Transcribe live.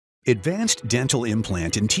Advanced Dental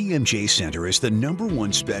Implant in TMJ Center is the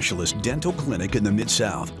 #1 specialist dental clinic in the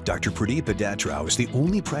Mid-South. Dr. Pradeep Adatrow is the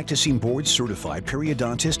only practicing board-certified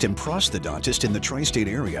periodontist and prosthodontist in the tri-state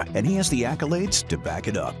area, and he has the accolades to back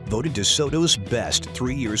it up. Voted DeSoto's best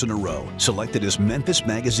 3 years in a row. Selected as Memphis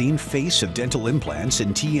Magazine Face of Dental Implants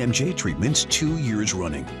and TMJ Treatments 2 years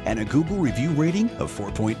running. And a Google review rating of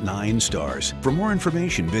 4.9 stars. For more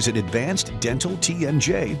information, visit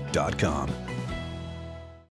advanceddentaltmj.com.